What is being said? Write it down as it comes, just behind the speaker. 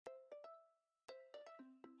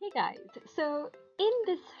Hey guys, so in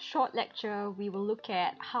this short lecture we will look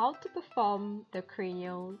at how to perform the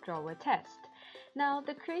cranial drawer test. Now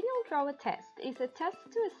the cranial drawer test is a test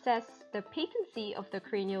to assess the patency of the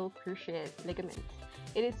cranial cruciate ligaments.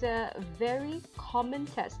 It is a very common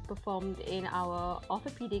test performed in our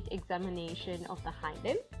orthopedic examination of the hind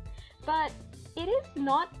limb, but it is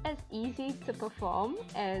not as easy to perform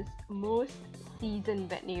as most seasoned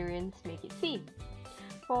veterinarians make it seem.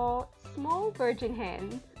 For small virgin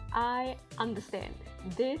hands, I understand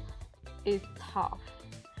this is tough.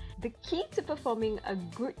 The key to performing a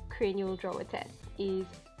good cranial drawer test is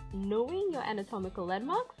knowing your anatomical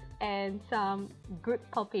landmarks and some good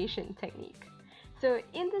palpation technique. So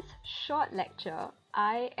in this short lecture,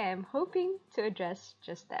 I am hoping to address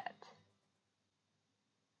just that.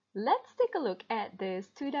 Let's take a look at this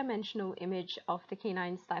two-dimensional image of the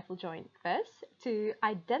canine stifle joint first to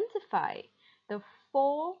identify the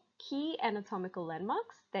 4 key anatomical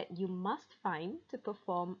landmarks that you must find to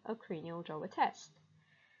perform a cranial drawer test.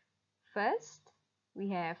 First, we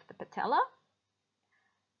have the patella.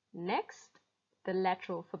 Next, the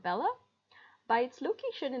lateral fibula. By its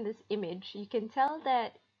location in this image, you can tell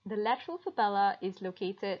that the lateral fibula is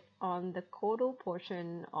located on the caudal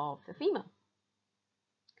portion of the femur.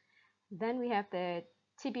 Then we have the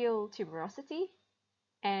tibial tuberosity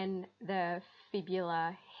and the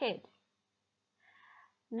fibula head.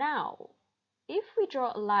 Now, if we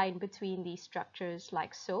draw a line between these structures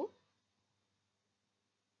like so,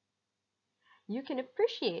 you can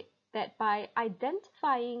appreciate that by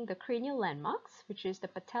identifying the cranial landmarks, which is the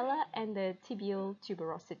patella and the tibial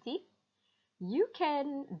tuberosity, you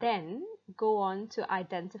can then go on to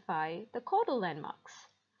identify the caudal landmarks.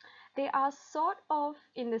 They are sort of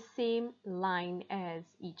in the same line as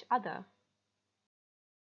each other.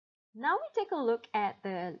 Now we take a look at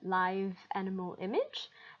the live animal image.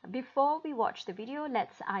 Before we watch the video,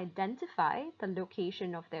 let's identify the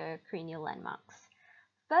location of the cranial landmarks.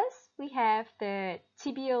 First, we have the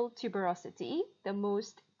tibial tuberosity, the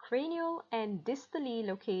most cranial and distally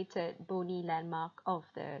located bony landmark of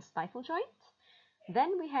the stifle joint.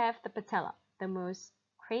 Then we have the patella, the most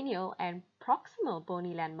cranial and proximal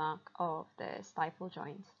bony landmark of the stifle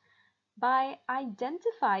joint. By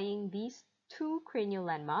identifying these 2 cranial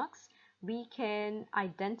landmarks, we can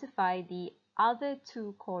identify the other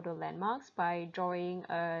 2 caudal landmarks by drawing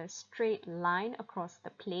a straight line across the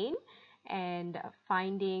plane and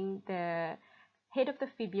finding the head of the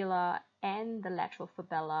fibula and the lateral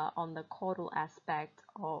fibula on the caudal aspect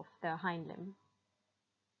of the hind limb.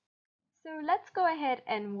 So let's go ahead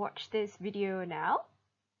and watch this video now.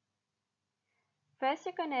 First,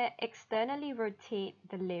 you're going to externally rotate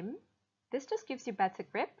the limb. This just gives you better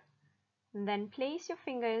grip. And then place your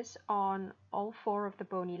fingers on all 4 of the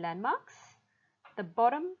bony landmarks. The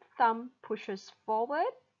bottom thumb pushes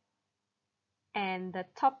forward and the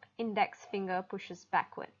top index finger pushes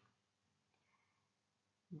backward.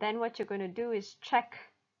 Then what you're going to do is check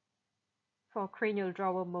for cranial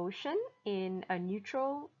drawer motion in a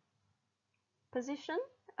neutral position,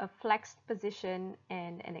 a flexed position,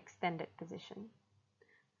 and an extended position.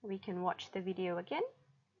 We can watch the video again.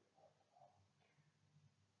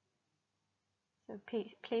 So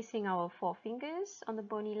placing our 4 fingers on the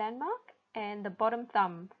bony landmark and the bottom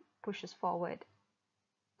thumb pushes forward.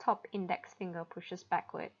 Top index finger pushes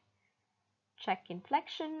backward. Check in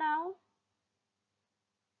flexion now.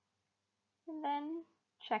 And then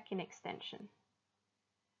check in extension.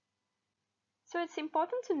 So it's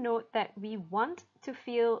important to note that we want to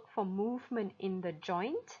feel for movement in the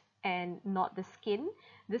joint and not the skin.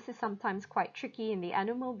 This is sometimes quite tricky in the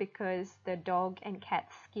animal because the dog and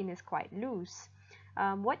cat's skin is quite loose.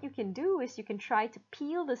 What you can do is you can try to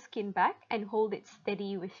peel the skin back and hold it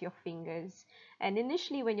steady with your fingers. And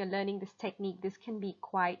initially when you're learning this technique, this can be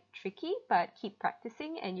quite tricky, but keep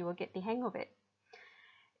practicing and you will get the hang of it.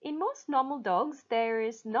 In most normal dogs, there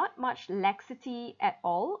is not much laxity at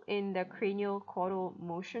all in the cranial caudal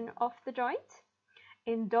motion of the joint.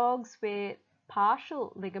 In dogs with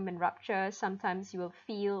partial ligament rupture, sometimes you will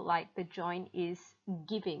feel like the joint is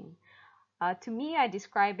giving. To me, I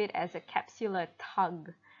describe it as a capsular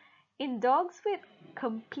tug. In dogs with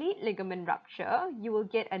complete ligament rupture, you will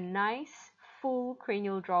get a nice full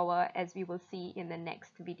cranial drawer, as we will see in the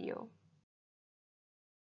next video.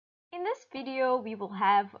 In this video, we will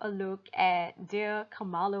have a look at dear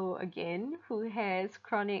Kamalo again, who has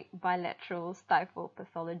chronic bilateral stifle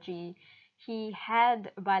pathology. He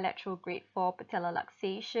had bilateral grade 4 patellar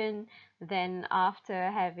luxation. Then after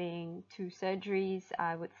having 2 surgeries,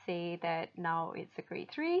 I would say that now it's a grade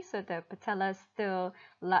 3. So the patella still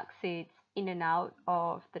luxates in and out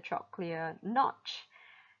of the trochlear notch.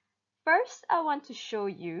 First, I want to show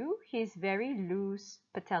you his very loose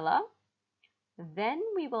patella. Then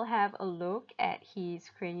we will have a look at his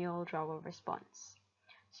cranial drawer response.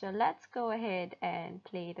 So let's go ahead and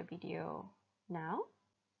play the video now.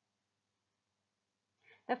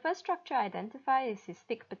 The first structure I identify is his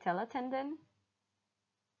thick patella tendon.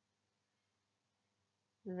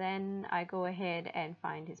 Then I go ahead and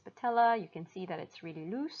find his patella. You can see that it's really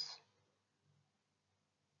loose.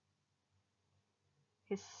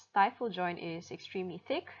 His stifle joint is extremely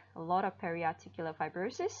thick, a lot of periarticular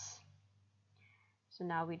fibrosis. So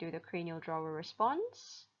now we do the cranial drawer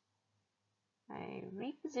response. I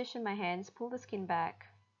reposition my hands, pull the skin back,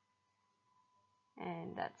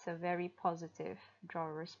 and that's a very positive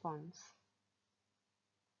drawer response.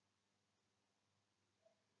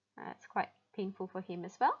 It's quite painful for him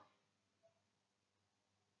as well.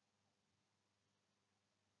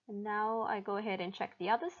 And now I go ahead and check the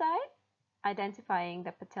other side, identifying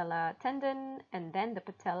the patella tendon and then the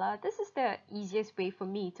patella. This is the easiest way for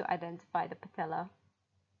me to identify the patella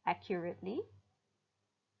accurately.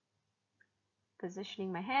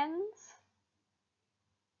 Positioning my hands.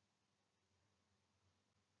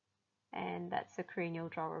 And that's the cranial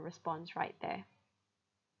drawer response right there.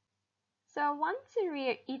 So I want to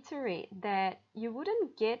reiterate that you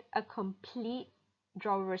wouldn't get a complete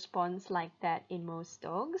drawer response like that in most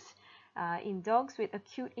dogs. In dogs with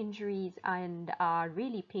acute injuries and are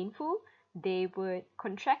really painful, they would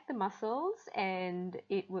contract the muscles and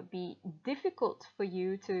it would be difficult for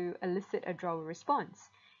you to elicit a drawer response.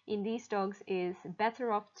 In these dogs, it's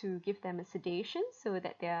better off to give them a sedation so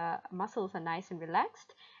that their muscles are nice and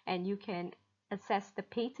relaxed, and you can assess the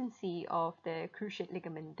patency of the cruciate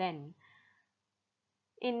ligament then.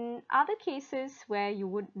 In other cases where you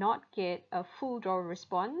would not get a full drawer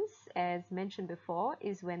response, as mentioned before,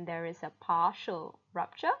 is when there is a partial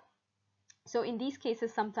rupture. So in these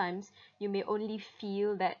cases, sometimes you may only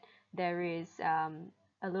feel that there is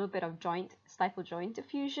a little bit of stifle joint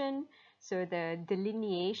effusion. So the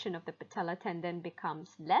delineation of the patella tendon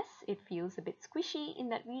becomes less. It feels a bit squishy in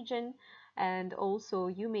that region. And also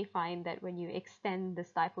you may find that when you extend the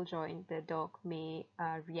stifle joint, the dog may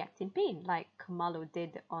react in pain, like Kamalo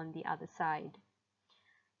did on the other side.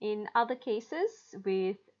 In other cases,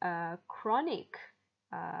 with chronic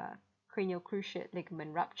cranial cruciate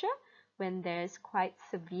ligament rupture, when there's quite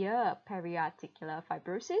severe periarticular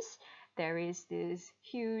fibrosis, there is this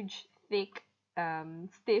huge, thick,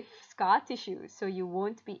 stiff scar tissue. So you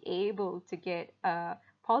won't be able to get a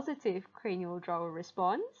positive cranial drawer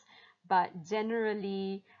response, but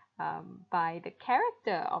generally by the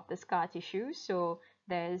character of the scar tissue. So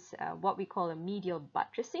there's what we call a medial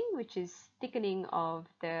buttressing, which is thickening of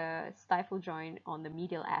the stifle joint on the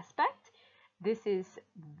medial aspect. This is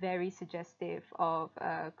very suggestive of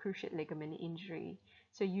a cruciate ligament injury.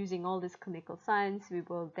 So using all this clinical science, we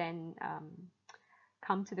will then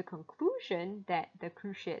come to the conclusion that the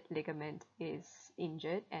cruciate ligament is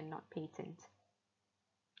injured and not patent.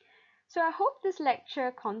 So I hope this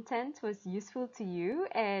lecture content was useful to you,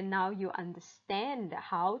 and now you understand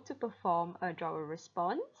how to perform a drawer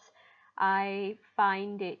response. I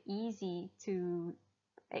find it easy to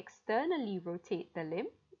externally rotate the limb,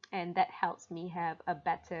 and that helps me have a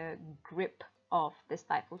better grip of the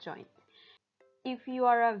stifle joint. If you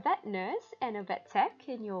are a vet nurse and a vet tech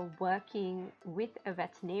and you're working with a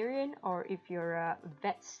veterinarian, or if you're a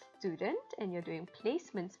vet student and you're doing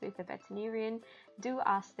placements with a veterinarian, do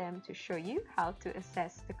ask them to show you how to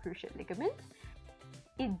assess the cruciate ligament.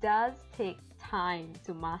 It does take time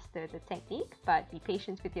to master the technique, but be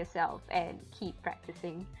patient with yourself and keep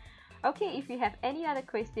practicing. Okay, if you have any other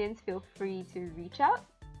questions, feel free to reach out,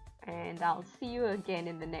 and I'll see you again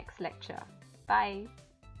in the next lecture. Bye!